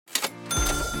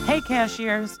Hey,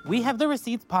 cashiers! We Have the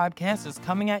Receipts podcast is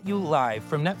coming at you live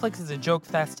from Netflix's A Joke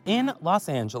Fest in Los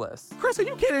Angeles. Chris, are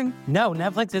you kidding? No,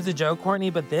 Netflix is a joke, Courtney,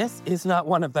 but this is not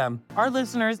one of them. Our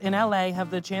listeners in LA have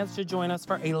the chance to join us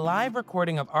for a live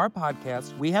recording of our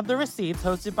podcast, We Have the Receipts,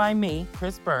 hosted by me,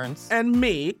 Chris Burns. And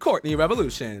me, Courtney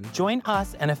Revolution. Join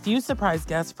us and a few surprise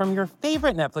guests from your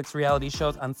favorite Netflix reality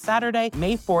shows on Saturday,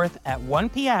 May 4th at 1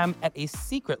 p.m. at a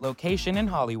secret location in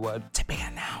Hollywood. To be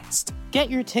announced. Get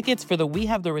your tickets for the We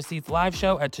Have the Receipts live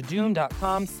show at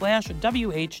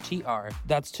tudum.com/WHTR.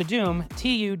 That's Tudum,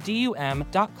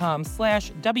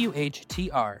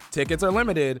 TUDUM.com/WHTR. Tickets are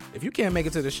limited. If you can't make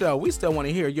it to the show, we still want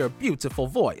to hear your beautiful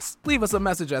voice. Leave us a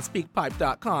message at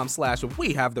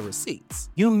speakpipe.com/We Have the Receipts.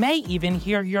 You may even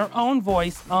hear your own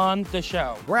voice on the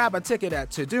show. Grab a ticket at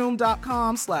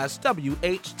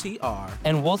tudum.com/WHTR.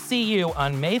 And we'll see you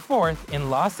on May 4th in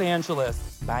Los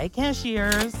Angeles. Bye,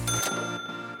 cashiers.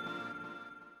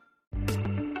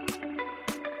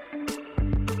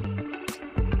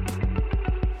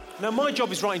 Now, my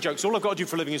job is writing jokes. All I've got to do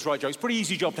for a living is write jokes. Pretty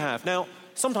easy job to have. Now,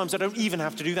 sometimes I don't even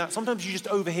have to do that. Sometimes you just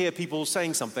overhear people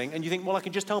saying something, and you think, well, I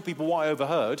can just tell people what I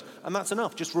overheard, and that's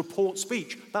enough. Just report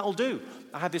speech. That'll do.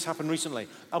 I had this happen recently.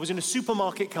 I was in a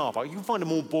supermarket car park. You can find a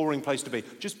more boring place to be.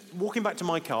 Just walking back to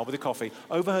my car with a coffee,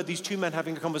 overheard these two men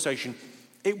having a conversation.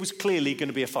 It was clearly going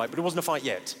to be a fight, but it wasn't a fight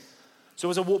yet. So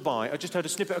as I walked by, I just heard a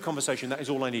snippet of conversation. That is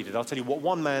all I needed. I'll tell you what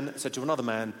one man said to another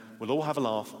man. We'll all have a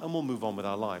laugh, and we'll move on with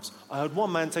our lives. I heard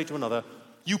one man say to another,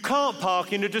 "You can't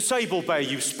park in a disabled bay,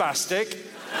 you spastic."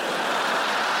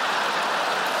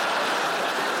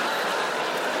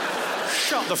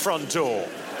 Shut the front door.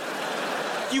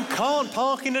 You can't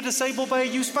park in a disabled bay,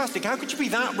 you spastic. How could you be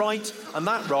that right and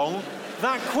that wrong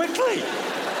that quickly?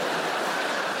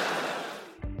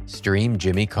 Stream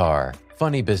Jimmy Carr.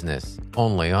 Funny Business,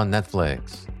 only on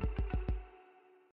Netflix.